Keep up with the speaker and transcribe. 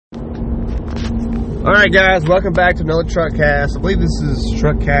Alright guys, welcome back to another Truckcast. I believe this is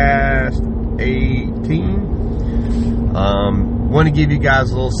Truckcast 18. Want to give you guys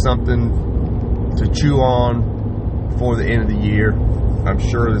a little something to chew on before the end of the year. I'm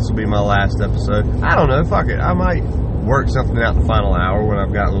sure this will be my last episode. I don't know, fuck it. I might work something out the final hour when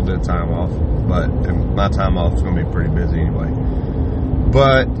I've got a little bit of time off. But my time off is going to be pretty busy anyway.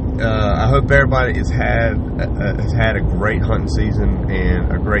 But I hope everybody has had a great hunting season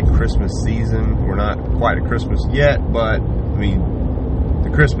and a great Christmas season. We're not quite at Christmas yet, but I mean,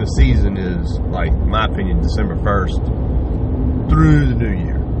 the Christmas season is, like, in my opinion, December 1st through the new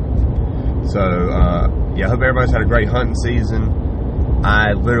year. So, yeah, I hope everybody's had a great hunting season.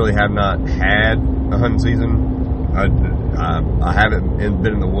 I literally have not had a hunting season. I haven't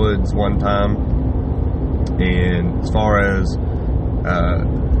been in the woods one time. And as far as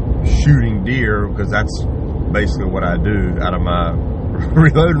shooting deer, because that's basically what I do out of my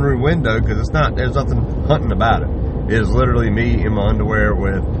reloading room window, because there's nothing hunting about it. It is literally me in my underwear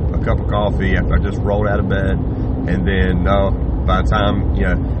with a cup of coffee after I just rolled out of bed, and then by the time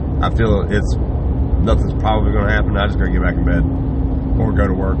I feel nothing's probably going to happen, I just got to get back in bed or go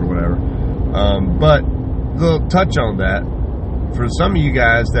to work or whatever. But we'll touch on that for some of you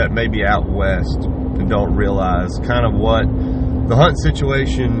guys that may be out west and don't realize kind of what the hunt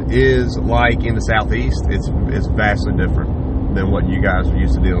situation is like in the southeast. It's vastly different than what you guys are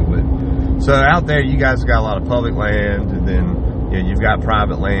used to dealing with. So out there, you guys have got a lot of public land, and then you've got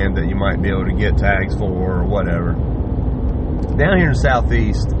private land that you might be able to get tags for or whatever. Down here in the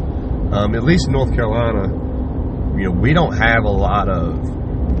southeast, at least in North Carolina, we don't have a lot of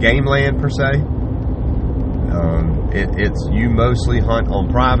game land per se. You mostly hunt on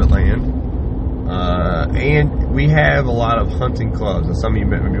private land. And we have a lot of hunting clubs. And some of you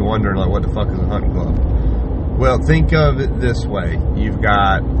may be wondering, like, what the fuck is a hunting club? Well, think of it this way. You've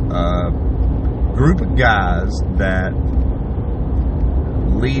got a group of guys that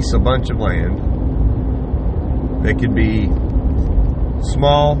lease a bunch of land. They could be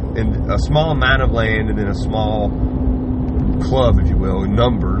small amount of land, and then a small club, if you will,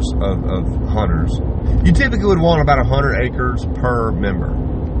 numbers of hunters. You typically would want about 100 acres per member,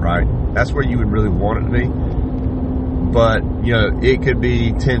 right? That's where you would really want it to be. But, it could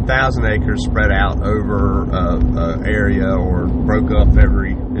be 10,000 acres spread out over an area, or broke up over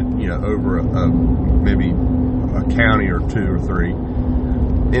maybe a county or two or three.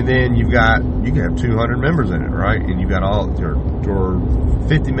 And then you can have 200 members in it, right? And you've got all your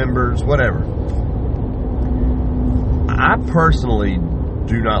 50 members, whatever. I personally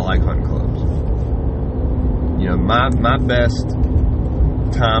do not like hunting clubs. My best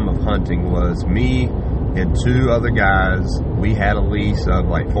time of hunting was me and two other guys. We had a lease of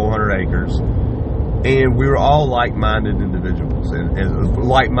like 400 acres, and we were all like-minded individuals and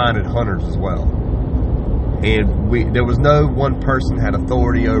like-minded hunters as well. And there was no one person had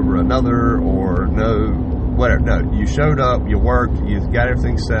authority over another, or whatever. No, you showed up, you worked, you got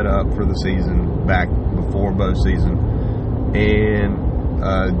everything set up for the season back before bow season, and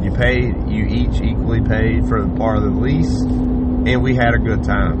you each equally paid for the part of the lease. And we had a good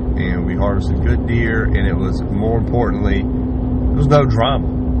time, and we harvested good deer, and it was, more importantly, there was no drama.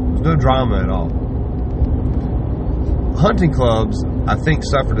 There was no drama at all. Hunting clubs, I think,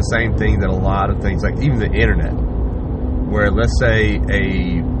 suffer the same thing that a lot of things, like even the internet, where, let's say,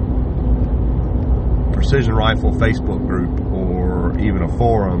 a precision rifle Facebook group, or even a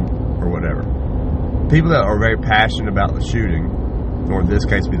forum, or whatever. People that are very passionate about the shooting, or in this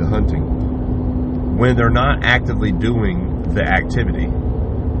case be the hunting, when they're not actively doing the activity,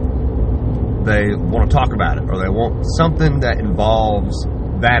 they want to talk about it, or they want something that involves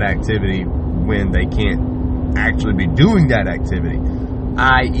that activity when they can't actually be doing that activity,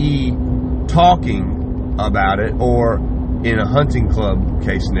 i.e. talking about it. Or in a hunting club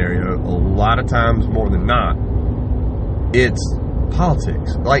case scenario, a lot of times, more than not, it's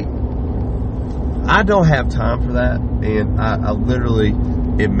politics. Like, I don't have time for that, and I literally,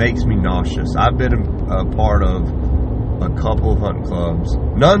 it makes me nauseous. I've been a part of a couple of hunting clubs,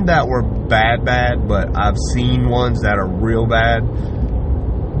 none that were bad, but I've seen ones that are real bad.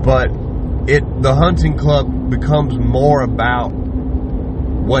 But the hunting club becomes more about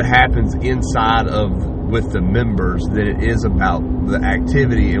what happens inside with the members than it is about the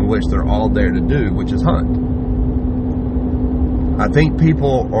activity in which they're all there to do, which is hunt. I think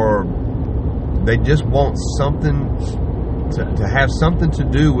people they just want something to have something to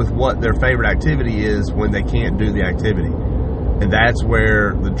do with what their favorite activity is when they can't do the activity. And that's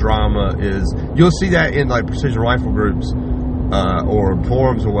where the drama is. You'll see that in like precision rifle groups or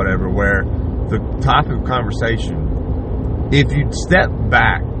forums or whatever, where the topic of conversation, if you step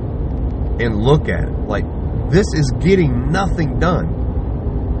back and look at it. Like, this is getting nothing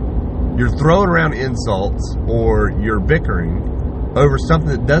done. You're throwing around insults or you're bickering over something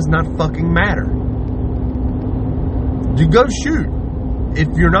that does not fucking matter. You go shoot. If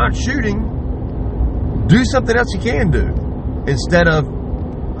you're not shooting, do something else you can do. Instead of,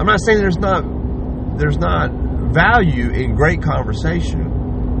 I'm not saying there's not value in great conversation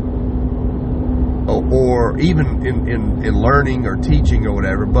or even in learning or teaching or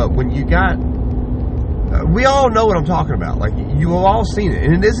whatever, but when you got, we all know what I'm talking about. Like, you have all seen it.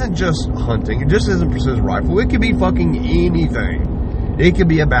 And it isn't just hunting. It just isn't precision rifle. It could be fucking anything. It could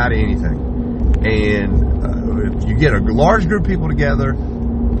be about anything. And if you get a large group of people together,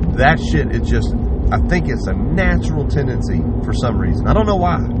 that shit is just, I think it's a natural tendency for some reason. I don't know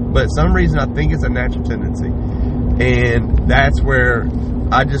why, but some reason I think it's a natural tendency. And that's where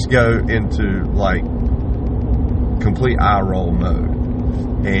I just go into, like, complete eye roll mode.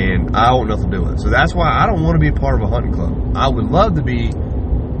 And I don't know what to do with it. So that's why I don't want to be a part of a hunting club. I would love to be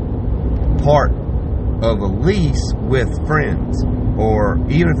part of a lease with friends, or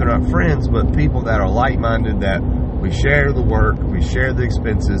even if they're not friends, but people that are like-minded, that we share the work, we share the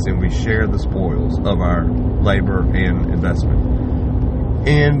expenses, and we share the spoils of our labor and investment,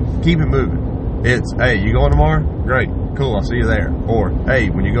 and keep it moving. It's, hey, you going tomorrow? Great, cool, I'll see you there. Or, hey,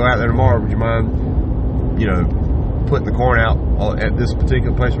 when you go out there tomorrow, would you mind, putting the corn out at this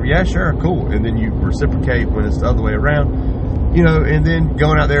particular place? Where, yeah, sure, cool. And then you reciprocate when it's the other way around, and then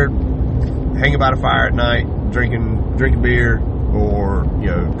going out there, hanging by a fire at night, drinking beer, or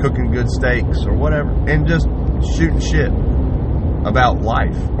cooking good steaks or whatever, and just shooting shit about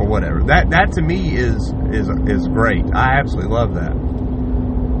life or whatever. That to me is great. I absolutely love that.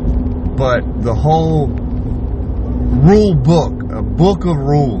 But the whole rule book, a book of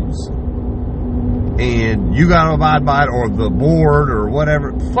rules, and you gotta abide by it, or the board, or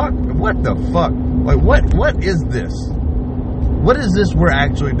whatever. Fuck, what the fuck? Like, what is this? What is this we're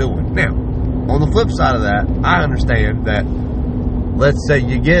actually doing? Now, on the flip side of that, I understand that, let's say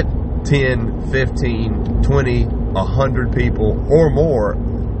you get 10, 15, 20, 100 people or more,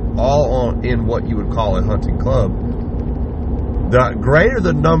 all in what you would call a hunting club. The greater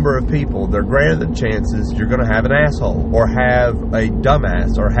the number of people, the greater the chances you're going to have an asshole, or have a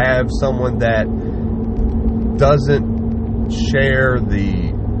dumbass, or have someone that doesn't share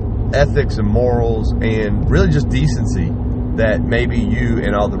the ethics and morals and really just decency that maybe you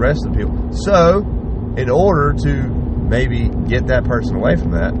and all the rest of the people. So, in order to maybe get that person away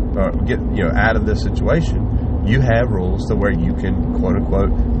from that, or get out of this situation, you have rules to where you can, quote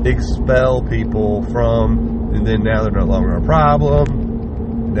unquote, expel people from, and then now they're no longer a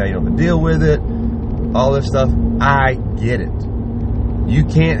problem. Now you don't have to deal with it. All this stuff. I get it. You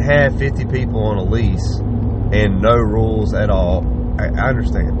can't have 50 people on a lease and no rules at all. I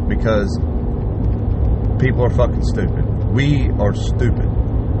understand, because people are fucking stupid. We are stupid.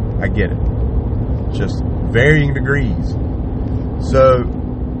 I get it. Just varying degrees. So,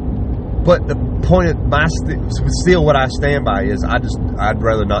 but the point of my still what I stand by is I'd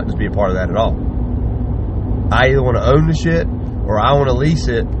rather not just be a part of that at all. I either want to own the shit, or I want to lease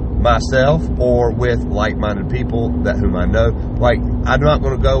it myself, or with like-minded people whom I know. Like, I'm not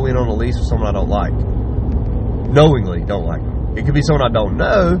going to go in on a lease with someone I don't like. Knowingly don't like them. It could be someone I don't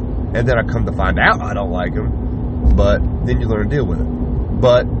know, and then I come to find out I don't like them, but then you learn to deal with it.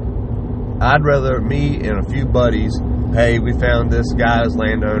 But I'd rather, me and a few buddies, hey, we found this guy's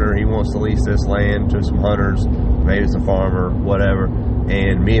landowner, he wants to lease this land to some hunters, maybe it's a farmer, whatever,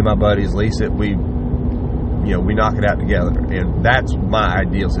 and me and my buddies lease it, we knock it out together, and that's my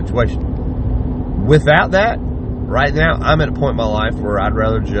ideal situation. Without that, right now, I'm at a point in my life where I'd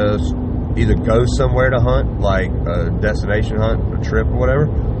rather just either go somewhere to hunt, like a destination hunt, a trip or whatever,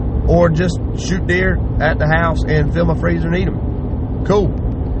 or just shoot deer at the house and fill my freezer and eat them.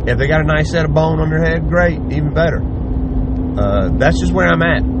 Cool. If they got a nice set of bone on their head, great, even better. That's just where I'm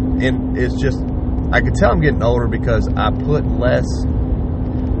at. And it's just, I can tell I'm getting older because I put less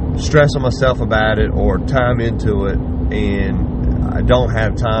stress on myself about it or time into it, and I don't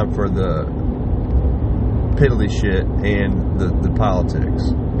have time for the piddly shit and the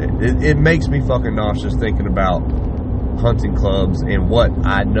politics. It makes me fucking nauseous thinking about hunting clubs and what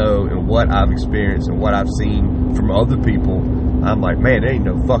I know and what I've experienced and what I've seen from other people. I'm like, man, there ain't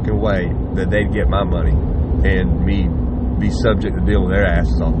no fucking way that they'd get my money and me be subject to deal with their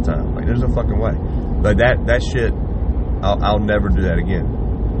asses all the time. Like, there's no fucking way. But that shit, I'll never do that again.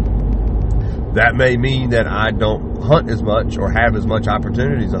 That may mean that I don't hunt as much or have as much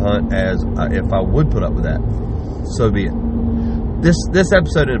opportunities to hunt as if I would put up with that. So be it. This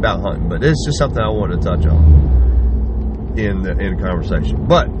episode isn't about hunting, but it's just something I wanted to touch on. in the conversation.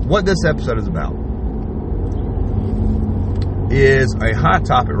 But what this episode is about is a hot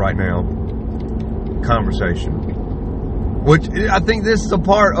topic right now, conversation. Which I think this is a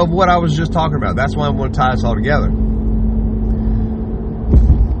part of what I was just talking about. That's why I'm going to tie this all together.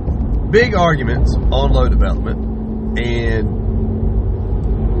 Big arguments on load development and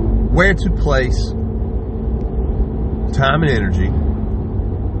where to place time and energy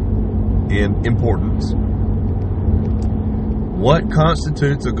and importance. What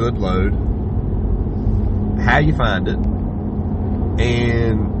constitutes a good load, how you find it,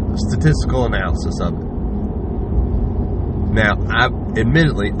 and statistical analysis of it. Now,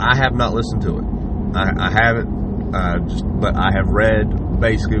 admittedly, I have not listened to it. I haven't, but I have read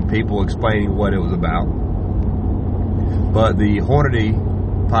basically people explaining what it was about. But the Hornady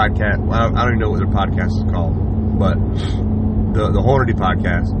podcast, well, I don't even know what their podcast is called, but the Hornady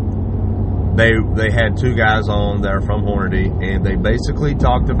podcast, they had two guys on that are from Hornady, and they basically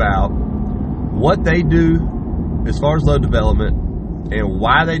talked about what they do as far as load development and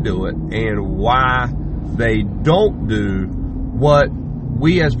why they do it and why they don't do what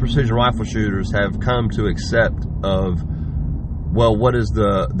we as precision rifle shooters have come to accept of, well, what is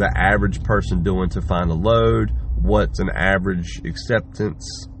the average person doing to find a load? What's an average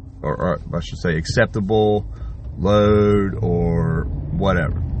acceptance, or I should say acceptable load, or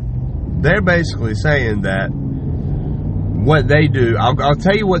whatever. They're basically saying that what they do, I'll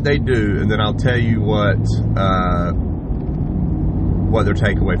tell you what they do, and then I'll tell you what their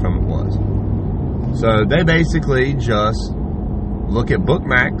takeaway from it was. So they basically just look at book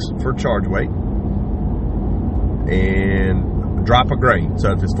max for charge weight and drop a grain.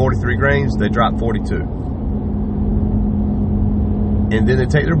 So if it's 43 grains, they drop 42. And then they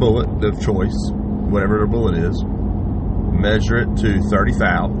take their bullet of choice, whatever their bullet is, measure it to 30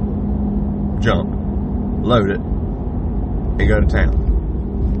 thou, jump, load it, and go to town.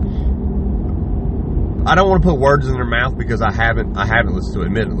 I don't want to put words in their mouth because I haven't listened to it.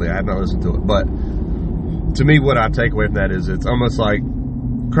 Admittedly, I have not listened to it. But to me, what I take away from that is it's almost like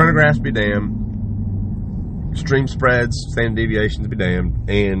chronographs be damned, extreme spreads, standard deviations be damned,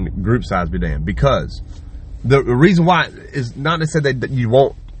 and group size be damned. Because the reason why is not to say that you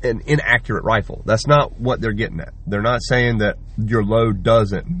want an inaccurate rifle. That's not what they're getting at. They're not saying that your load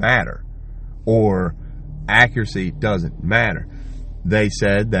doesn't matter or accuracy doesn't matter. They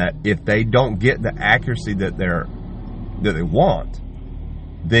said that if they don't get the accuracy that they want,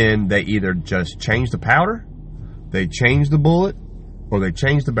 then they either just change the powder, they change the bullet, or they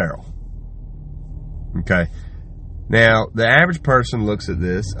change the barrel. Okay. Now, the average person looks at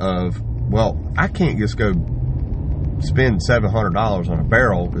this of, well, I can't just go spend $700 on a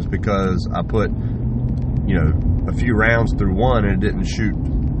barrel just because I put, a few rounds through one and it didn't shoot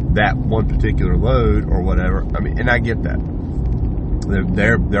that one particular load or whatever. I mean, and I get that.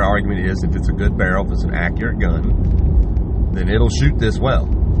 Their argument is if it's a good barrel, if it's an accurate gun, then it'll shoot this well.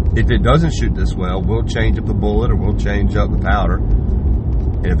 If it doesn't shoot this well, we'll change up the bullet or we'll change up the powder.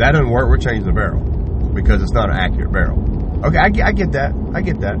 And if that doesn't work, we're changing the barrel because it's not an accurate barrel. Okay, I get that. I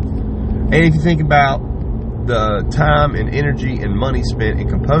get that. And if you think about the time and energy and money spent in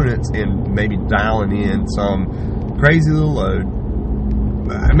components and maybe dialing in some crazy little load,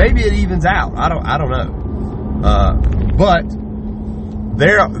 maybe it evens out. I don't know. But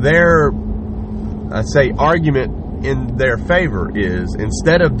their I say argument in their favor is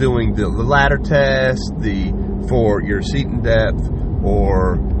instead of doing the ladder test, for your seating depth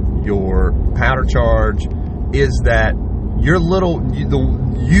or your powder charge, is that your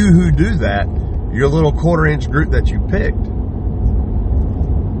you who do that, your little 1/4 inch group that you picked,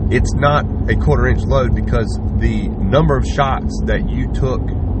 it's not a 1/4 inch load because the number of shots that you took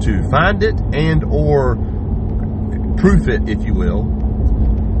to find it and or proof it, if you will,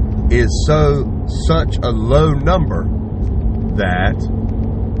 is such a low number that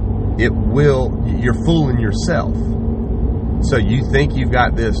you're fooling yourself. So you think you've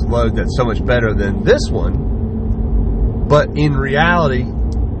got this load that's so much better than this one, but in reality,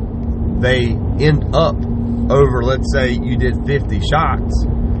 they end up over, let's say you did 50 shots,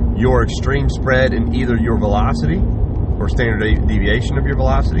 your extreme spread in either your velocity or standard deviation of your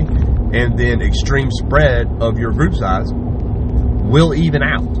velocity, and then extreme spread of your group size will even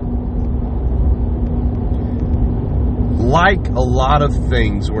out. Like a lot of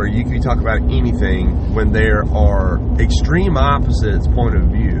things where you can talk about anything, when there are extreme opposites point of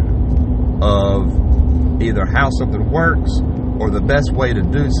view of either how something works or the best way to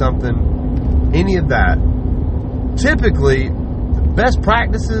do something, any of that, typically the best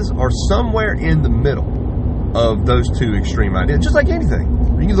practices are somewhere in the middle of those two extreme ideas. Just like anything.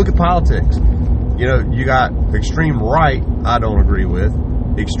 You can look at politics. you got extreme right, I don't agree with.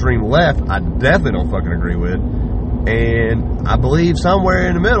 Extreme left, I definitely don't fucking agree with. And I believe somewhere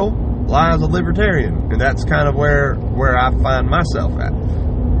in the middle lies a libertarian. And that's kind of where I find myself at.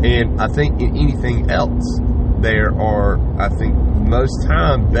 And I think in anything else, there are, I think, most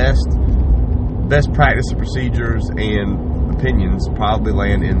time best practice and procedures and opinions probably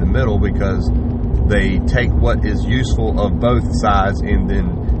land in the middle, because they take what is useful of both sides and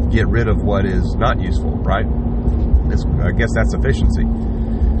then get rid of what is not useful, right? I guess that's efficiency.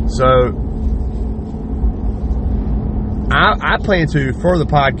 So I plan to, for the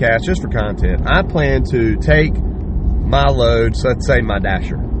podcast, just for content, I plan to take my load, so let's say my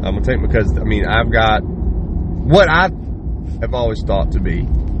Dasher. I'm going to take, because, I've got what I have always thought to be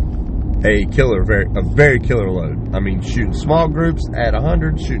a very killer load. Shooting small groups at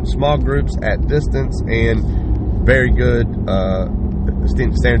 100, shooting small groups at distance, and very good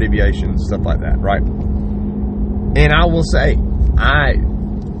standard deviations, stuff like that, right? And I will say, I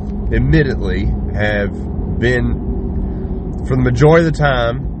admittedly have been, for the majority of the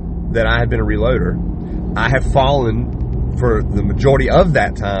time that I have been a reloader, I have fallen, for the majority of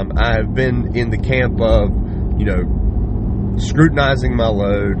that time, I have been in the camp of, scrutinizing my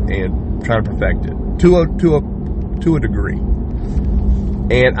load and trying to perfect it to a degree.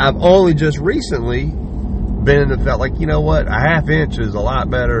 And I've only just recently been in the felt like, you know what, a half inch is a lot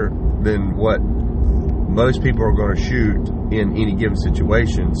better than what most people are going to shoot in any given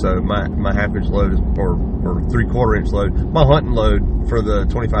situation. So my half inch load is, or 3/4 inch load, my hunting load for the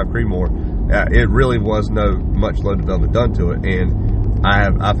 25 Creedmoor, it really was no much load development done to it, and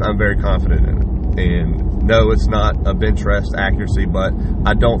I'm very confident in it. And no, it's not a bench rest accuracy, but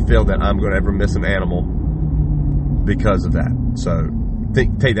I don't feel that I'm going to ever miss an animal because of that. So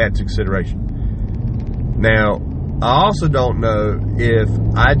take that into consideration. Now, I also don't know if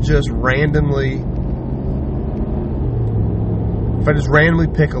I just randomly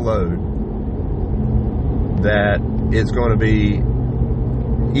pick a load that is going to be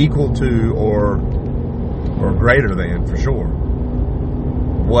equal to or greater than, for sure,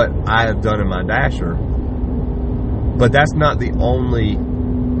 what I have done in my Dasher. But that's not the only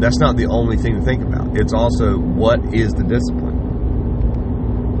thing to think about. It's also, what is the discipline?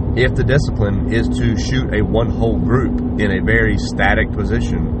 If the discipline is to shoot a one whole group in a very static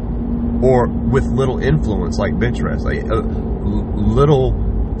position, or with little influence, like bench rest, like little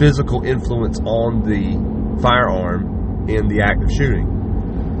physical influence on the firearm in the act of shooting,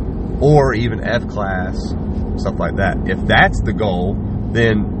 or even F-class, stuff like that. If that's the goal,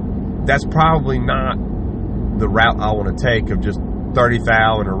 then that's probably not the route I want to take, of just 30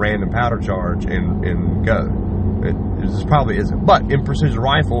 thou and a random powder charge and go. It just probably isn't. But in precision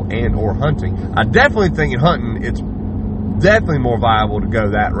rifle and or hunting, I definitely think in hunting it's definitely more viable to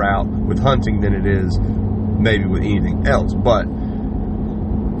go that route with hunting than it is maybe with anything else. But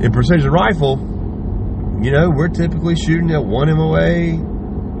in precision rifle, we're typically shooting at 1 MOA,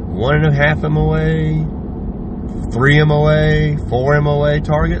 1.5 MOA, 3 MOA, 4 MOA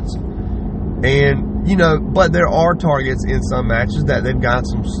targets. And, but there are targets in some matches that they've got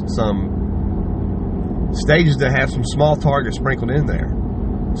some stages that have some small targets sprinkled in there,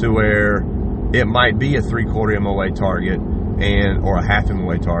 to where it might be a 3/4 MOA target or a half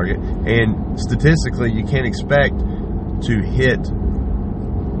MOA target. And statistically, you can't expect to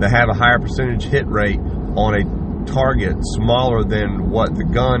have a higher percentage hit rate on a target smaller than what the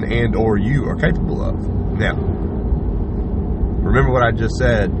gun and or you are capable of. Now, remember what I just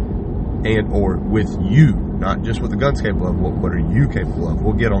said, and or with you, not just what the gun's capable of. What are you capable of?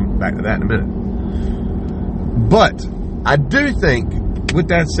 We'll get on back to that in a minute. But I do think, with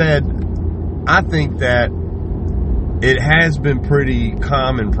that said, I think that it has been pretty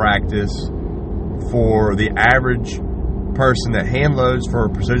common practice for the average person that hand loads for a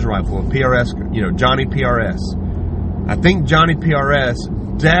precision rifle, a PRS, Johnny PRS. I think Johnny PRS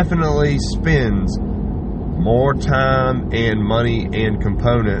definitely spends more time and money and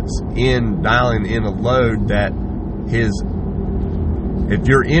components in dialing in a load that if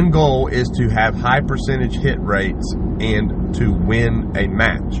your end goal is to have high percentage hit rates and to win a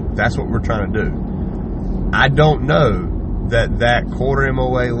match, that's what we're trying to do. I don't know that 1/4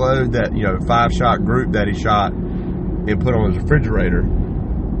 MOA load, that 5-shot group that he shot and put on his refrigerator,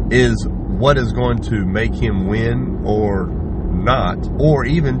 is what is going to make him win or not, or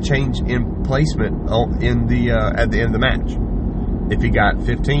even change in placement in the at the end of the match. If he got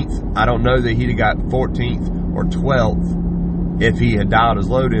 15th, I don't know that he'd have got 14th or 12th if he had dialed his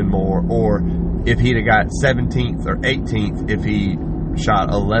load in more, or if he'd have got 17th or 18th if he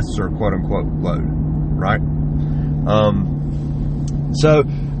shot a lesser quote-unquote load, right? So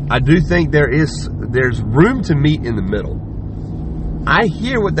I do think there's room to meet in the middle. I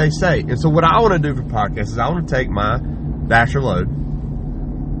hear what they say. And so what I want to do for podcasts is I want to take my dasher load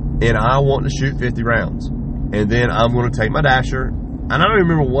and I want to shoot 50 rounds. And then I'm going to take my dasher, and I don't even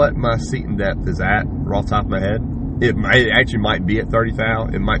remember what my seating depth is at off the top of my head. It actually might be at 30 thou.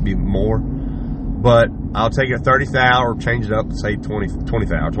 It might be more. But I'll take it at 30 thou or change it up to say 20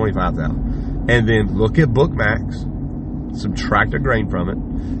 thou, 25 thou. And then look at book max, subtract a grain from it,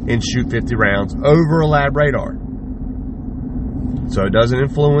 and shoot 50 rounds over a lab radar. So it doesn't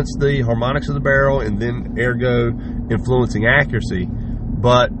influence the harmonics of the barrel and then ergo influencing accuracy,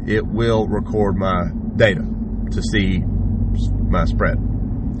 but it will record my data to see my spread.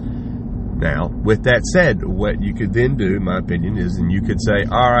 Now, with that said, what you could then do, in my opinion, is and you could say,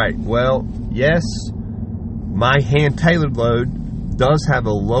 all right, well, yes, my hand-tailored load does have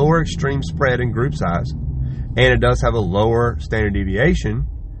a lower extreme spread in group size, and it does have a lower standard deviation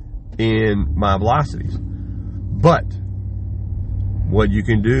in my velocities. But what you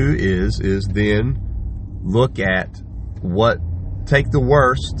can do is then look at take the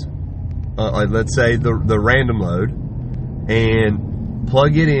worst, let's say the random load, and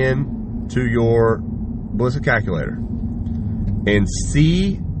plug it in to your ballistic calculator and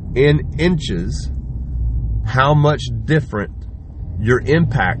see in inches how much different your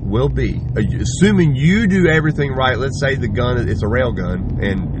impact will be. Assuming you do everything right, let's say the gun, it's a rail gun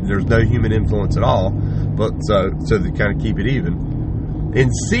and there's no human influence at all, but so to kind of keep it even, and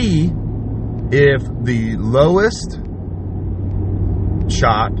see if the lowest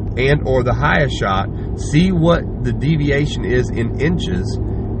shot and or the highest shot, see what the deviation is in inches,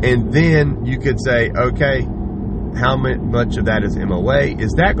 and then you could say, okay, how much of that is MOA?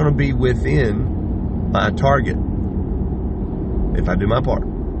 Is that going to be within my target? If I do my part,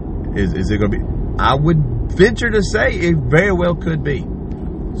 is it going to be? I would venture to say it very well could be.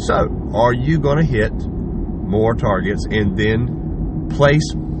 So, are you going to hit more targets and then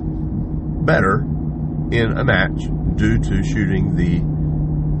place better in a match due to shooting the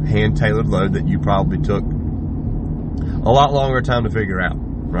hand-tailored load that you probably took a lot longer time to figure out,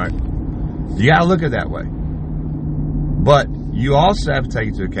 right? You got to look at it that way. But you also have to take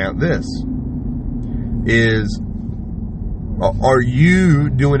into account this, is, are you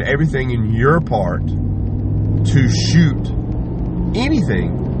doing everything in your part to shoot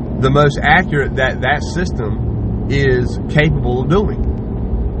anything the most accurate that system is capable of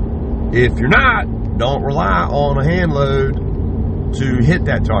doing? If you're not, don't rely on a hand load to hit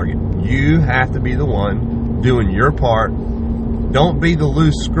that target. You have to be the one doing your part. Don't be the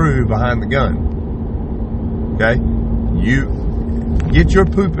loose screw behind the gun. Okay? You get your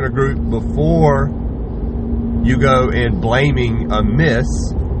poop in a group before you go and blaming a miss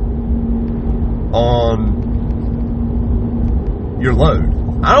on your load.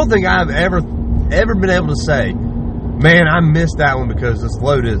 I don't think I've ever been able to say, man, I missed that one because this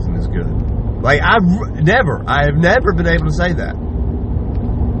load isn't as good. Like, I have never been able to say that.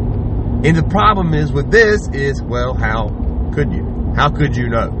 And the problem is with this is, well, how could you? How could you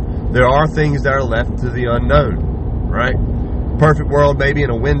know? There are things that are left to the unknown, right? Perfect world, maybe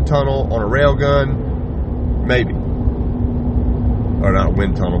in a wind tunnel on a rail gun, maybe. Or not a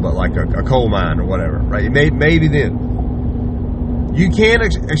wind tunnel, but like a coal mine or whatever, right? Maybe then. You can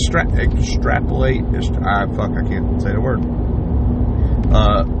extrapolate, I can't say the word.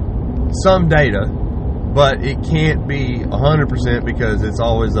 Some data, but it can't be 100% because it's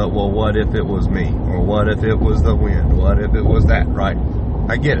always well, what if it was me? Or what if it was the wind? What if it was that, right?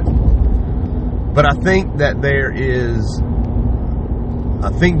 I get it. But I think that I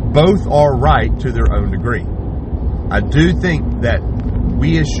think both are right to their own degree. I do think that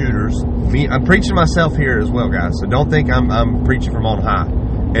we as shooters, I'm preaching to myself here as well, guys, so don't think I'm preaching from on high.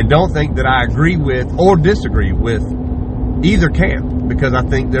 And don't think that I agree with or disagree with either camp, because I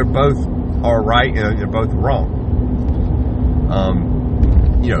think they're both are right and they're both wrong.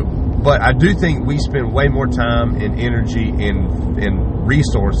 But I do think we spend way more time and energy and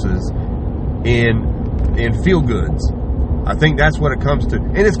resources in feel goods. I think that's what it comes to,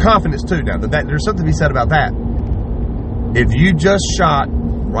 and it's confidence too. Now that there's something to be said about that. If you just shot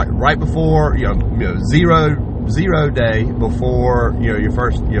right before zero day before your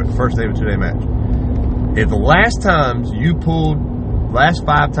first day of a 2-day match, if the last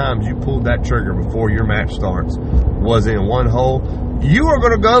 5 times you pulled that trigger before your match starts was in one hole, you are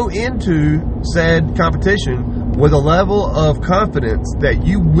going to go into said competition with a level of confidence that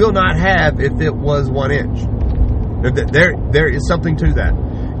you will not have if it was 1 inch. There is something to that.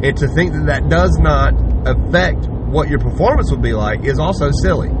 And to think that does not affect what your performance would be like is also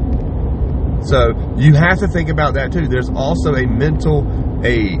silly. So you have to think about that too. There's also a mental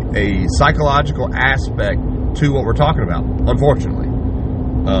a psychological aspect to what we're talking about, unfortunately.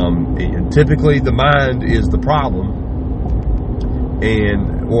 And typically the mind is the problem,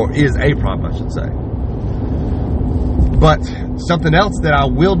 or is a problem, I should say. But something else that I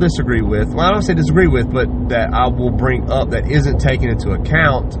will disagree with, well, I don't say disagree with, but that I will bring up that isn't taken into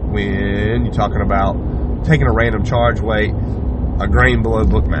account when you're talking about taking a random charge weight a grain below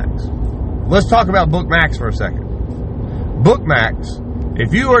book max. Let's talk about book max for a second. Book max,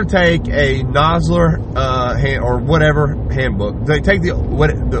 if you were to take a Nosler or whatever handbook, they take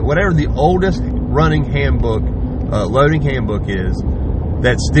whatever the oldest running handbook, loading handbook is,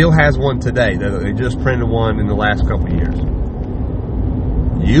 that still has one today, that they just printed one in the last couple of years.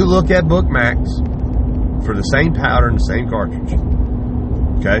 You look at book max for the same powder and the same cartridge,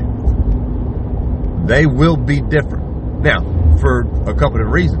 okay? They will be different. Now, for a couple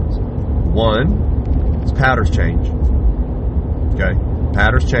of reasons. One, is powders change. Okay?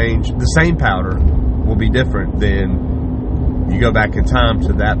 Powders change. The same powder will be different than you go back in time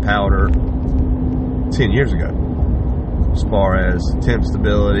to that powder 10 years ago. As far as temp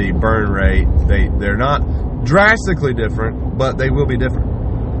stability, burn rate, they're not drastically different, but they will be different.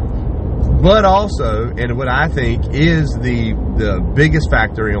 But also, and what I think is the biggest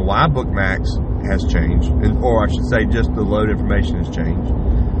factor in why book max has changed, or I should say just the load information has changed,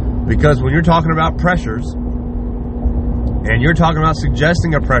 because when you're talking about pressures and you're talking about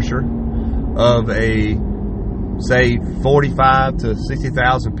suggesting a pressure of a, say, 45 to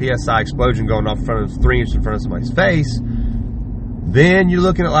 60,000 psi explosion going off in front of 3 inches in front of somebody's face, then you're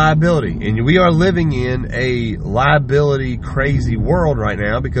looking at liability. And we are living in a liability crazy world right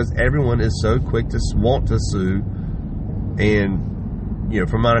now because everyone is so quick to want to sue, and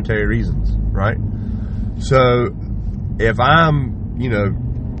for monetary reasons, right? So if I'm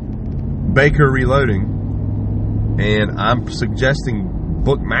Baker Reloading and I'm suggesting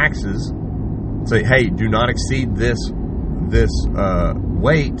book maxes, say, hey, do not exceed this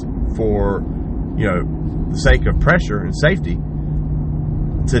weight for the sake of pressure and safety.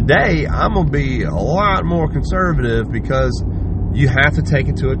 Today, I'm going to be a lot more conservative because you have to take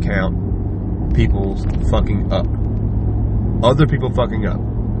into account people's fucking up. Other people fucking up.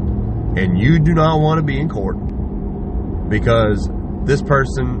 And you do not want to be in court because this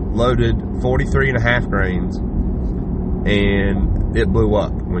person loaded 43.5 grains and it blew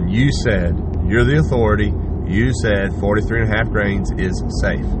up. When you said, you're the authority, you said 43.5 grains is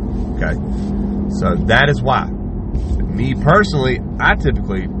safe. Okay? So that is why. Me personally, I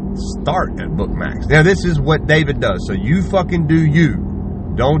typically start at book max. Now, this is what David does, so you fucking do you.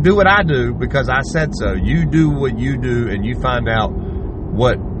 Don't do what I do because I said so. You do what you do, and you find out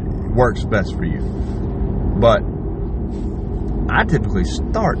what works best for you. But I typically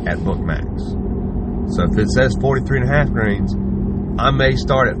start at book max. So if it says 43.5 grains, I may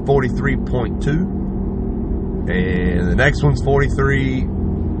start at 43.2, and the next one's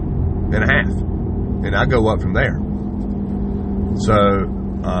 43.5, and I go up from there. So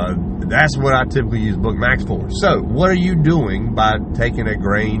that's what I typically use book max for. So what are you doing by taking a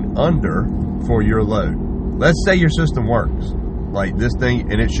grain under for your load? Let's say your system works like this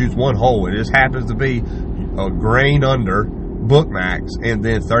thing and it shoots one hole. It just happens to be a grain under book max and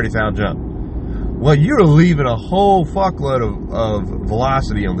then 30,000 jump. Well, you're leaving a whole fuckload of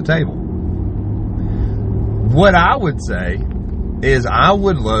velocity on the table. What I would say is I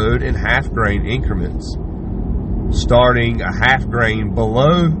would load in half grain increments, starting a half grain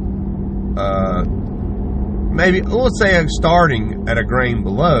below, maybe, let's say starting at a grain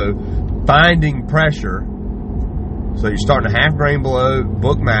below, finding pressure. So you're starting a half grain below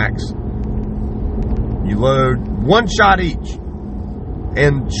book max. You load one shot each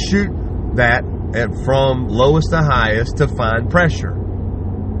and shoot that from lowest to highest to find pressure.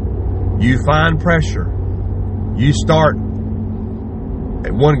 You find pressure. You start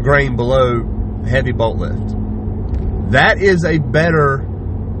at 1 grain below heavy bolt lift. That is a better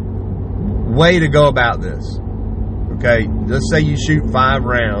way to go about this. Okay, let's say you shoot 5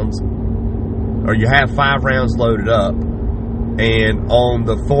 rounds, or you have 5 rounds loaded up, and on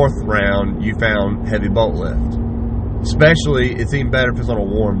the 4th round you found heavy bolt lift. Especially, it's even better if it's on a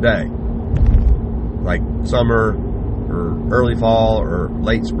warm day, like summer or early fall or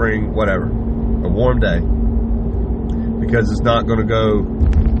late spring, whatever, a warm day, because it's not going to go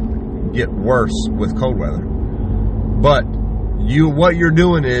get worse with cold weather. But what you're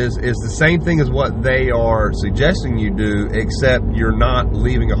doing is the same thing as what they are suggesting you do, except you're not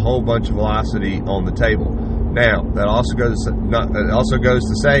leaving a whole bunch of velocity on the table. Now, that also goes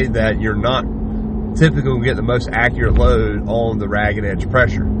to say that you're not typically going to get the most accurate load on the ragged edge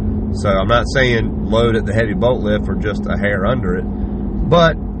pressure. So I'm not saying load at the heavy bolt lift or just a hair under it,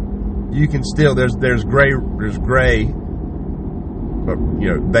 but you can still, there's gray, but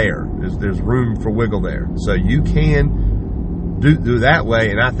there's room for wiggle there. So you can do that way,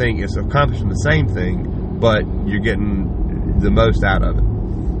 and I think it's accomplishing the same thing, but you're getting the most out of it.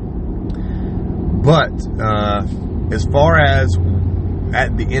 But as far as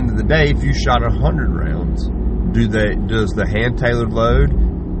at the end of the day, if you shot 100 rounds, does the hand-tailored load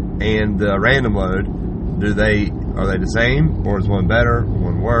and the random load, are they the same, or is one better,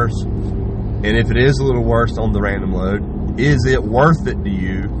 one worse? And if it is a little worse on the random load, is it worth it to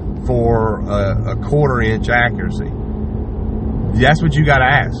you for a quarter-inch accuracy? That's what you got to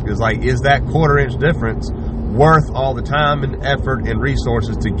ask. Is that quarter-inch difference worth all the time and effort and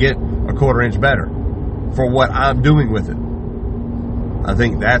resources to get a quarter-inch better for what I'm doing with it? I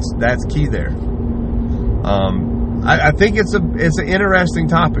think that's key there. I think it's an interesting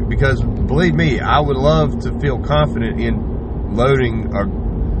topic, because believe me, I would love to feel confident in loading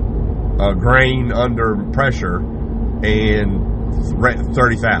a grain under pressure and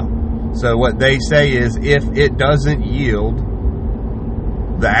 30 thou. So what they say is, if it doesn't yield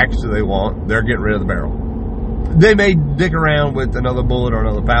the accuracy they want, they're getting rid of the barrel. They may dick around with another bullet or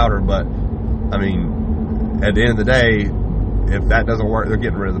another powder, but I mean, at the end of the day, if that doesn't work, they're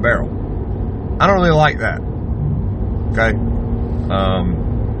getting rid of the barrel. I don't really like that. Okay?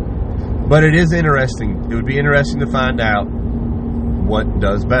 But it is interesting. It would be interesting to find out what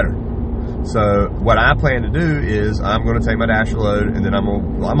does better. So what I plan to do is I'm going to take my dasher load, and then I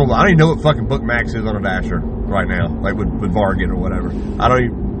don't even know what fucking book max is on a dasher right now, like with Varget or whatever.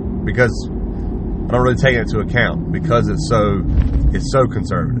 Because I don't really take it into account, because it's so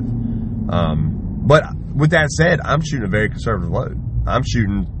conservative. But with that said, I'm shooting a very conservative load. I'm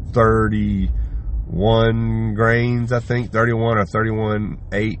shooting 31 grains, I think, 31 or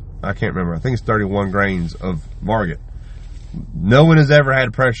 31.8. I can't remember. I think it's 31 grains of Varget. No one has ever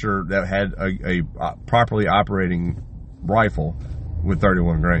had pressure that had a properly operating rifle with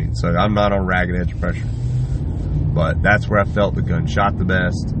 31 grains. So I'm not on ragged edge pressure. But that's where I felt the gun shot the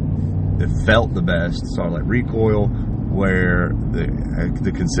best. It felt the best. So like recoil, where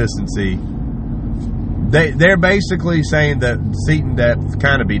the consistency. They're basically saying that seat and depth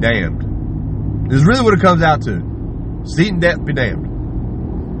kind of be damned. This is really what it comes out to. Seat and depth be damned.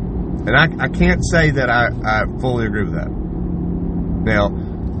 And I can't say that I fully agree with that. Now,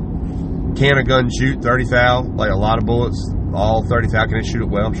 can a gun shoot 30 thou? Like a lot of bullets, all 30 thou, can it shoot it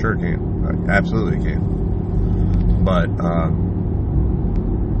well? Sure it can. Absolutely it can. But,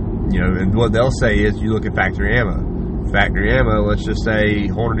 and what they'll say is, you look at factory ammo. Factory ammo, let's just say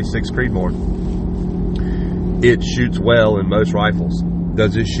Hornady 6 Creedmoor. It shoots well in most rifles.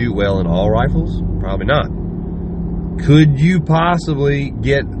 Does it shoot well in all rifles? Probably not. Could you possibly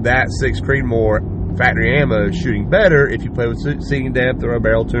get that 6 Creedmoor factory ammo shooting better if you play with seating depth or a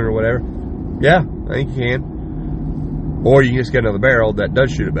barrel tune or whatever? Yeah, I think you can. Or you can just get another barrel that does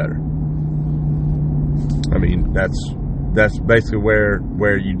shoot it better. I mean, that's basically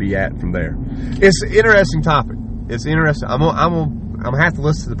where you'd be at from there. It's an interesting topic. It's interesting. I'm gonna have to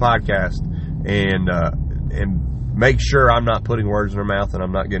listen to the podcast and make sure I'm not putting words in her mouth and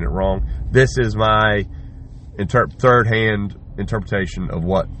I'm not getting it wrong. This is my third-hand interpretation of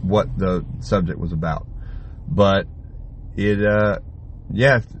what the subject was about. But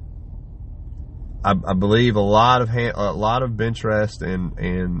I believe a lot of bench rest and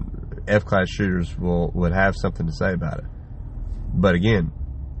F-class shooters would have something to say about it. But again,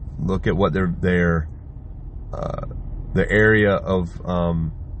 look at what the area of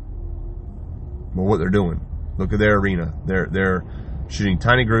what they're doing. Look at their arena. They're shooting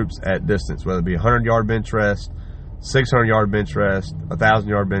tiny groups at distance, whether it be 100-yard bench rest, 600-yard bench rest,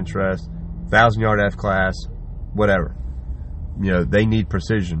 1,000-yard bench rest, 1,000-yard F-class, whatever. They need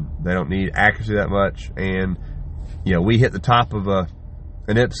precision. They don't need accuracy that much. And, we hit the top of an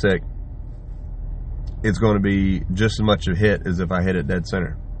IPSC, it's going to be just as much a hit as if I hit it dead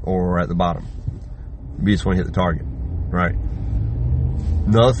center or at the bottom. You just want to hit the target, right?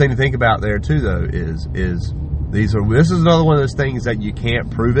 Another thing to think about there too, though, is this is another one of those things that you can't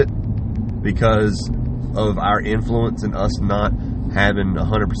prove it because of our influence and us not having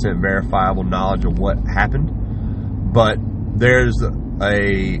 100% verifiable knowledge of what happened. But there's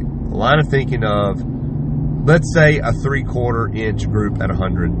a line of thinking of, let's say, a 3/4 inch group at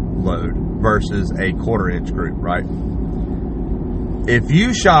 100 load versus a 1/4 inch group, right? If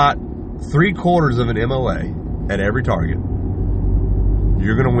you shot 3/4 of an MOA at every target,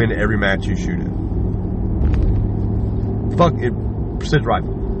 you're going to win every match you shoot in. Fuck it, precision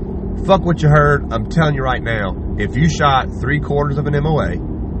rifle. Fuck what you heard. I'm telling you right now, if you shot 3/4 of an MOA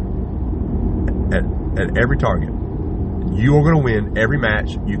at every target, You are going to win every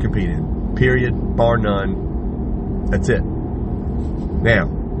match you compete in. Period. Bar none. That's it. Now,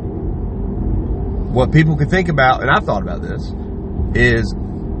 what people can think about, and I've thought about this, is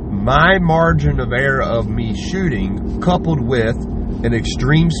my margin of error of me shooting coupled with an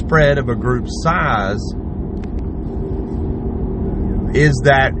extreme spread of a group size, is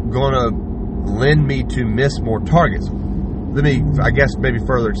that going to lend me to miss more targets? Let me, I guess, maybe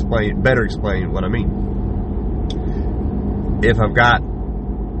better explain what I mean. If I've got,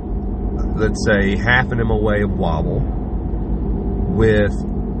 let's say, half an MOA of wobble with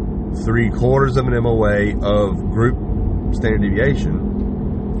 3/4 of an MOA of group standard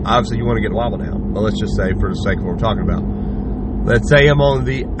deviation, obviously you want to get the wobble down. But let's just say, for the sake of what we're talking about, let's say I'm on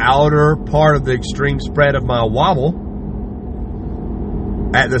the outer part of the extreme spread of my wobble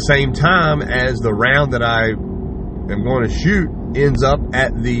at the same time as the round that I am going to shoot ends up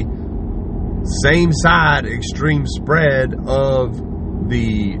at the same side extreme spread of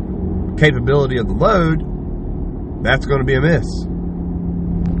the capability of the load, that's going to be a miss.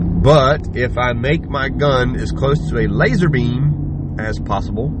 But if I make my gun as close to a laser beam as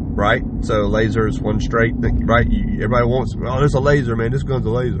possible, right? So laser is one straight, right? Everybody wants, oh, there's a laser, man. This gun's a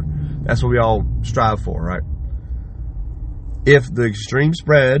laser. That's what we all strive for, right? If the extreme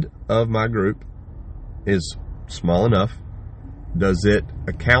spread of my group is small enough, does it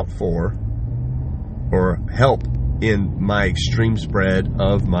account for or help in my extreme spread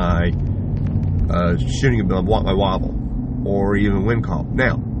of my shooting ability, my wobble, or even wind call?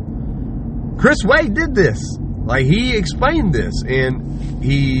 Now, Chris Wade did this. Like, he explained this, and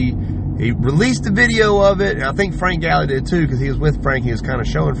he released a video of it, and I think Frank Galley did too, because he was with Frank. He was kind of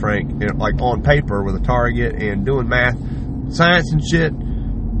showing Frank, like, on paper with a target and doing math, science and shit.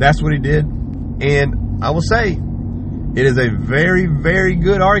 That's what he did. And I will say, it is a very, very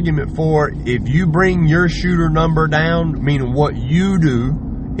good argument for, if you bring your shooter number down, meaning what you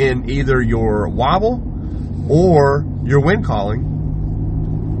do in either your wobble or your wind calling,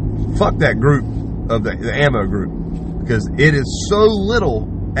 fuck that group of the ammo group, because it is so little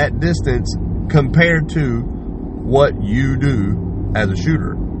at distance compared to what you do as a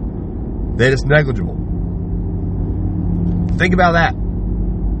shooter that it's negligible. Think about that.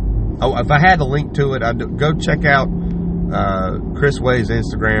 Oh, if I had a link to it, I'd go check out Chris Wade's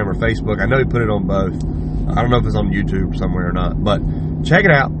Instagram or Facebook. I know he put it on both. I don't know if it's on YouTube somewhere or not, but check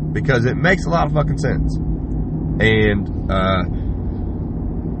it out, because it makes a lot of fucking sense. And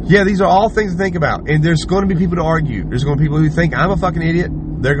yeah, these are all things to think about. And there's going to be people to argue. There's going to be people who think I'm a fucking idiot.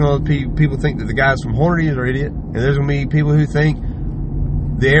 There's going to be people who think that the guys from Hornady are idiot. And there's going to be people who think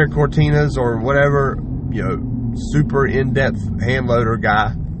the Eric Cortinas or whatever, you know, super in-depth hand loader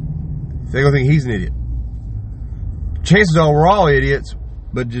guy, they're going to think he's an idiot. Chances are we're all idiots,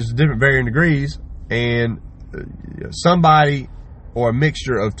 but just different varying degrees, and somebody or a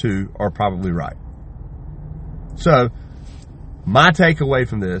mixture of two are probably right. So, my takeaway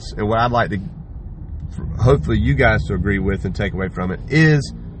from this, and what I'd like to hopefully you guys to agree with and take away from it,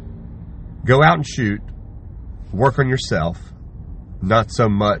 is go out and shoot, work on yourself, not so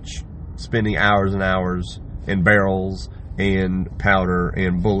much spending hours and hours and barrels and powder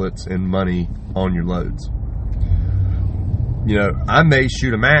and bullets and money on your loads. You know, I may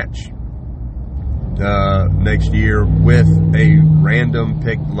shoot a match next year with a random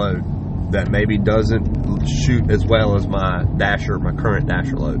picked load that maybe doesn't shoot as well as my current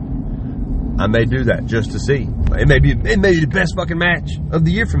dasher load. I may do that just to see. It may be the best fucking match of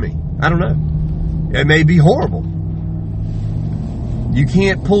the year for me. I don't know. It may be horrible. You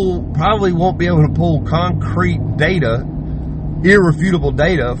probably won't be able to pull concrete data, irrefutable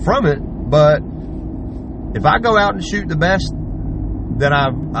data from it, but if I go out and shoot the best that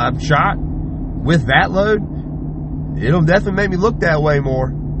I've shot with that load, it'll definitely make me look that way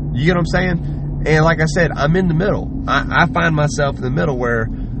more. You get what I'm saying? And like I said, I'm in the middle. I find myself in the middle where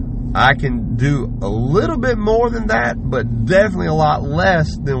I can do a little bit more than that, but definitely a lot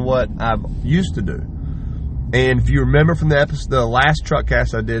less than what I've used to do. And if you remember from the last truck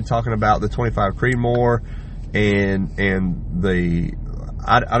cast I did talking about the 25 Creedmoor and the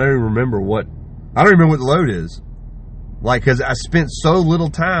I don't even remember what the load is. Like, because I spent so little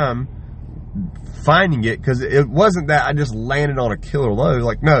time finding it, because it wasn't that I just landed on a killer load.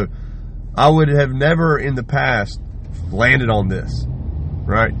 Like, no, I would have never in the past landed on this,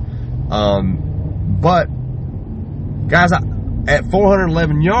 right? But guys, at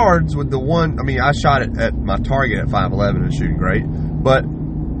 411 yards with the one, I mean, I shot it at my target at 511 and shooting great, but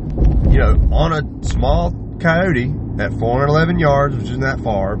you know, on a small coyote at 411 yards, which isn't that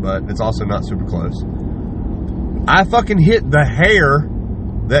far, but it's also not super close, I fucking hit the hair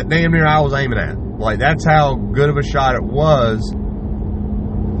that damn near I was aiming at. Like, that's how good of a shot it was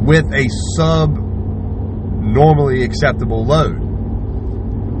with a normally acceptable load.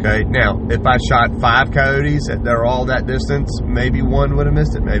 Okay, now, if I shot 5 coyotes that they're all that distance, maybe one would have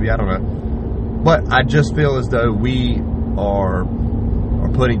missed it, maybe, I don't know. But I just feel as though we are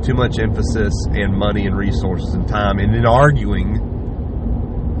putting too much emphasis and money and resources and time and in arguing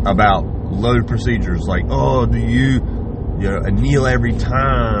about load procedures. Like, oh, do you anneal every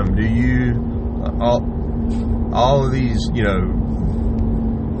time? Do you all of these,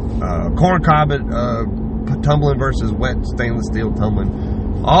 corn cob tumbling versus wet stainless steel tumbling.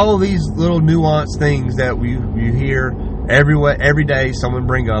 All of these little nuanced things that you hear every day someone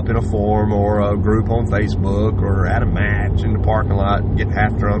bring up in a forum or a group on Facebook or at a match in the parking lot, getting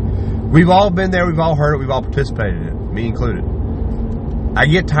half drunk. We've all been there, we've all heard it, we've all participated in it, me included. I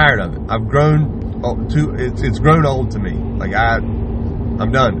get tired of it. I've grown it's grown old to me. Like,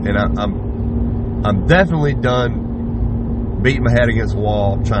 I'm done, and I'm definitely done beating my head against the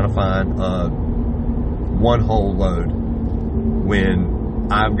wall trying to find one whole load when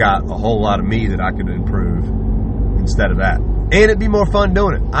I've got a whole lot of me that I could improve instead of that. And it'd be more fun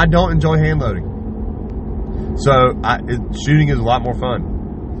doing it. I don't enjoy hand loading. So shooting is a lot more fun.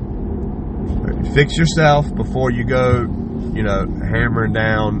 Fix yourself before you go, hammering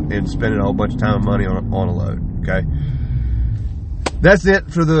down and spending a whole bunch of time and money on a load. Okay. That's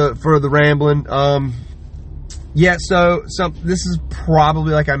it for the rambling. So this is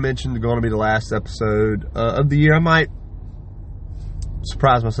probably, like I mentioned, going to be the last episode of the year. I might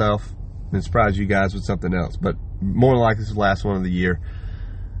surprise myself and surprise you guys with something else, but more than likely this is the last one of the year.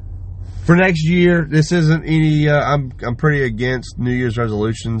 For next year, this isn't any. I'm pretty against New Year's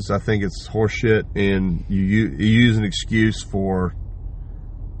resolutions. I think it's horseshit, and you use an excuse for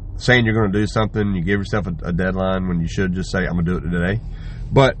saying you're going to do something. You give yourself a deadline when you should just say, I'm going to do it today.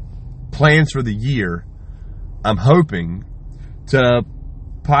 But plans for the year, I'm hoping to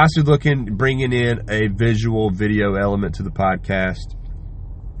possibly bringing in a visual video element to the podcast.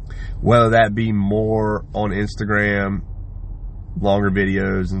 Whether that be more on Instagram, longer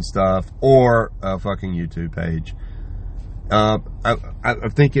videos and stuff, or a fucking YouTube page. I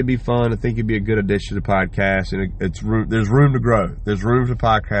think it'd be fun. I think it'd be a good addition to the podcast, and there's room to grow. There's room for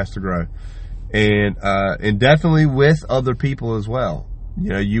podcasts to grow, and definitely with other people as well.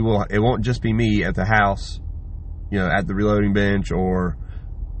 It won't just be me at the house, at the reloading bench, or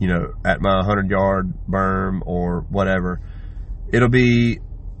at my 100-yard berm or whatever. It'll be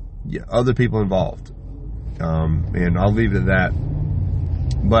other people involved, and I'll leave it at that.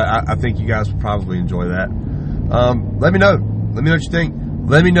 But I think you guys will probably enjoy that. Let me know what you think.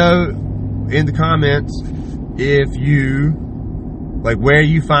 Let me know in the comments if you like where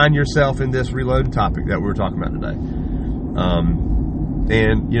you find yourself in this reloading topic that we were talking about today.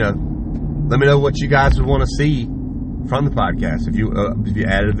 And let me know what you guys would want to see from the podcast. If you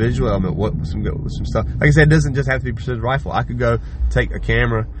added a visual element, some stuff. Like I said, it doesn't just have to be precision rifle. I could go take a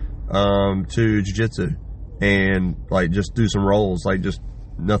camera to jiu-jitsu and just do some rolls, just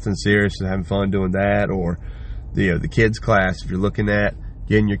nothing serious and having fun doing that. Or the kids class, if you're looking at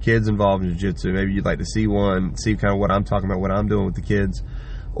getting your kids involved in jiu-jitsu, maybe you'd like to see kind of what I'm talking about, what I'm doing with the kids.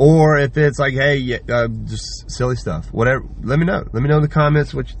 Or if it's like, hey, just silly stuff, whatever, let me know in the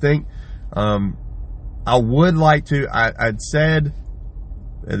comments what you think. I would like to, I'd said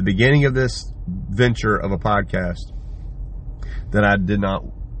at the beginning of this venture of a podcast that I did not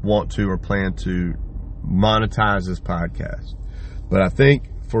want to or plan to monetize this podcast. But I think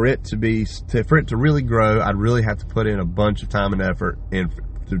for it to really grow, I'd really have to put in a bunch of time and effort. And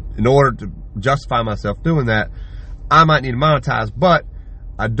in order to justify myself doing that, I might need to monetize, but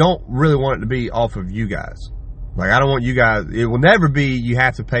I don't really want it to be off of you guys. I don't want you guys, it will never be you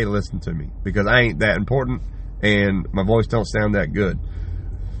have to pay to listen to me, because I ain't that important and my voice don't sound that good.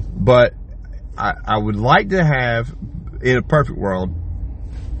 But I would like to have, in a perfect world,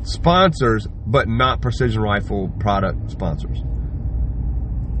 sponsors, but not precision rifle product sponsors.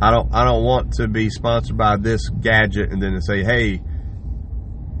 I don't want to be sponsored by this gadget and then to say, hey,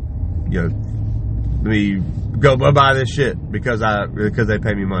 let me go buy this shit because they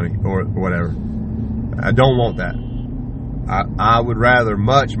pay me money or whatever. I don't want that. I would rather,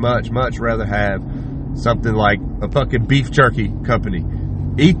 much rather have something like a fucking beef jerky company.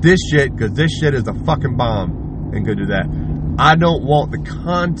 Eat this shit because this shit is a fucking bomb, and go do that. I don't want the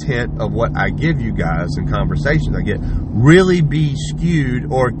content of what I give you guys in conversations I get really be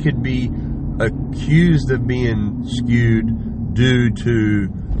skewed, or could be accused of being skewed due to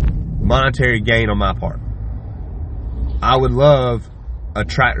monetary gain on my part. I would love a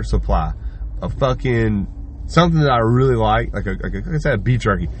Tractor Supply, a fucking something that I really like I said, a beef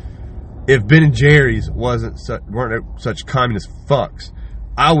jerky. if Ben & Jerry's weren't such communist fucks,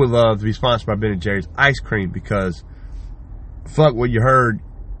 I would love to be sponsored by Ben & Jerry's ice cream, because fuck what you heard,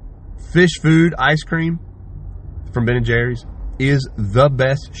 fish food ice cream from Ben & Jerry's is the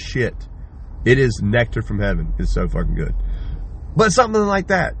best shit. It is nectar from heaven. It's so fucking good. But something like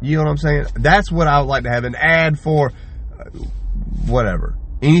that, you know what I'm saying? That's what I would like to have, an ad for whatever.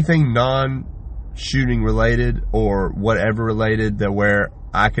 Anything non-shooting related or whatever related, that where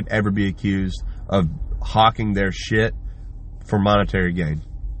I could ever be accused of hawking their shit for monetary gain.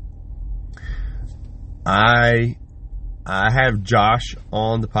 I have Josh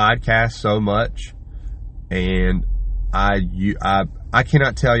on the podcast so much, and I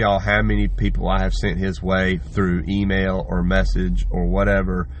cannot tell y'all how many people I have sent his way through email or message or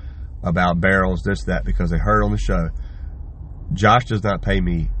whatever about barrels, this, that, because they heard on the show. Josh does not pay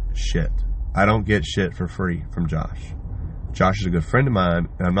me shit. I don't get shit for free from Josh. Josh is a good friend of mine,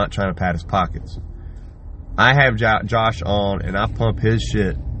 and I'm not trying to pat his pockets. I have Josh on, and I pump his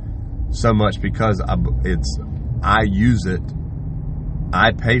shit so much because I use it.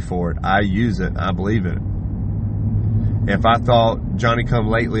 I pay for it. I use it. I believe in it. If I thought Johnny Come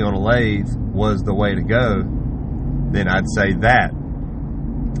Lately on a lathe was the way to go, then I'd say that.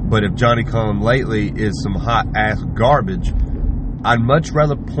 But if Johnny Come Lately is some hot ass garbage, I'd much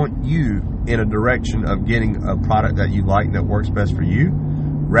rather point you in a direction of getting a product that you like and that works best for you,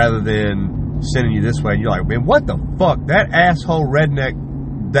 rather than sending you this way and you're like, man, what the fuck? That asshole redneck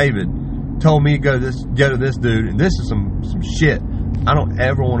David told me to go to this dude, and this is some shit. I don't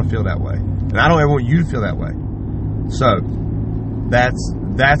ever want to feel that way, and I don't ever want you to feel that way. So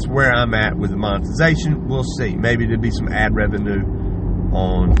that's where I'm at with the monetization. We'll see. Maybe there'll be some ad revenue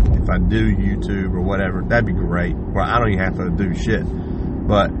on if I do YouTube or whatever. That'd be great. Well, I don't even have to do shit.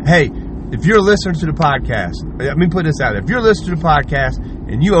 But hey, if you're listening to the podcast, let me put this out there. If you're listening to the podcast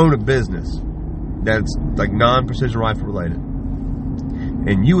and you own a business that's like non-precision rifle related,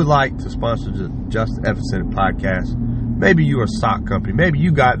 and you would like to sponsor the Just Epicenter podcast, maybe you're a sock company. Maybe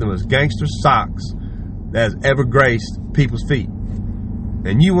you got the most gangster socks that has ever graced people's feet,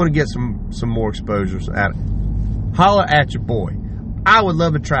 and you want to get some more exposures at it. Holler at your boy. I would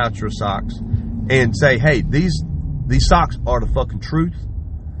love to try out your socks and say, hey, these socks are the fucking truth.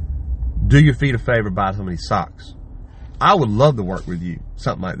 Do your feet a favor, buy some of these socks. I would love to work with you,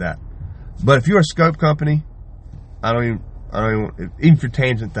 something like that. But if you're a scope company, I don't even even for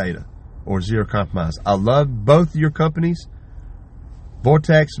Tangent Theta or Zero Compromise, I love both of your companies.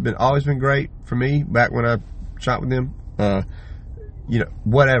 Vortex has always been great for me back when I shot with them.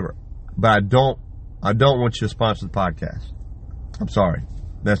 Whatever. But I don't want you to sponsor the podcast. I'm sorry.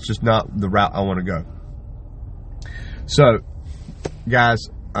 That's just not the route I want to go. So, guys,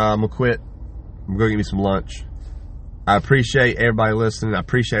 I'm going to quit. I'm going to get me some lunch. I appreciate everybody listening. I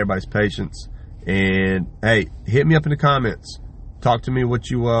appreciate everybody's patience. And, hey, hit me up in the comments. Talk to me what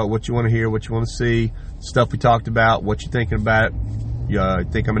you want to hear, what you want to see, stuff we talked about, what you're thinking about it. You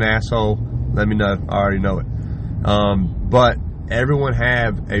think I'm an asshole? Let me know. I already know it. But everyone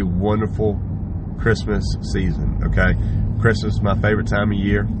have a wonderful Christmas season, okay? Christmas is my favorite time of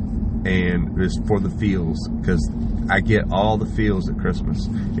year, and it's for the feels, because I get all the feels at Christmas.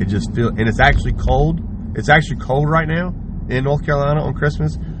 It just feels, and it's actually cold. It's actually cold right now in North Carolina on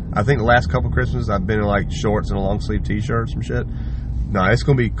Christmas. I think the last couple of Christmases I've been in like shorts and a long sleeve t-shirt, some shit. No, it's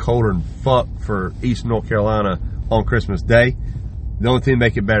going to be colder than fuck for East North Carolina on Christmas Day. The only thing to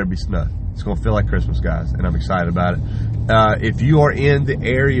make it better be snow. It's going to feel like Christmas, guys, and I'm excited about it. If you are in the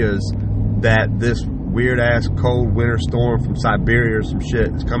areas that this weird-ass cold winter storm from Siberia or some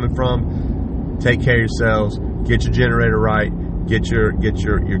shit is coming from, take care of yourselves. Get your generator right. Get your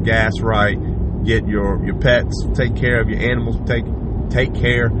gas right. Get your pets. Take care of your animals. Take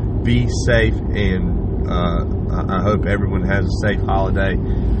care. Be safe, and I hope everyone has a safe holiday.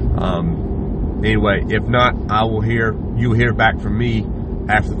 Anyway, if not, you'll hear back from me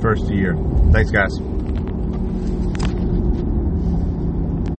after the first of the year. Thanks, guys.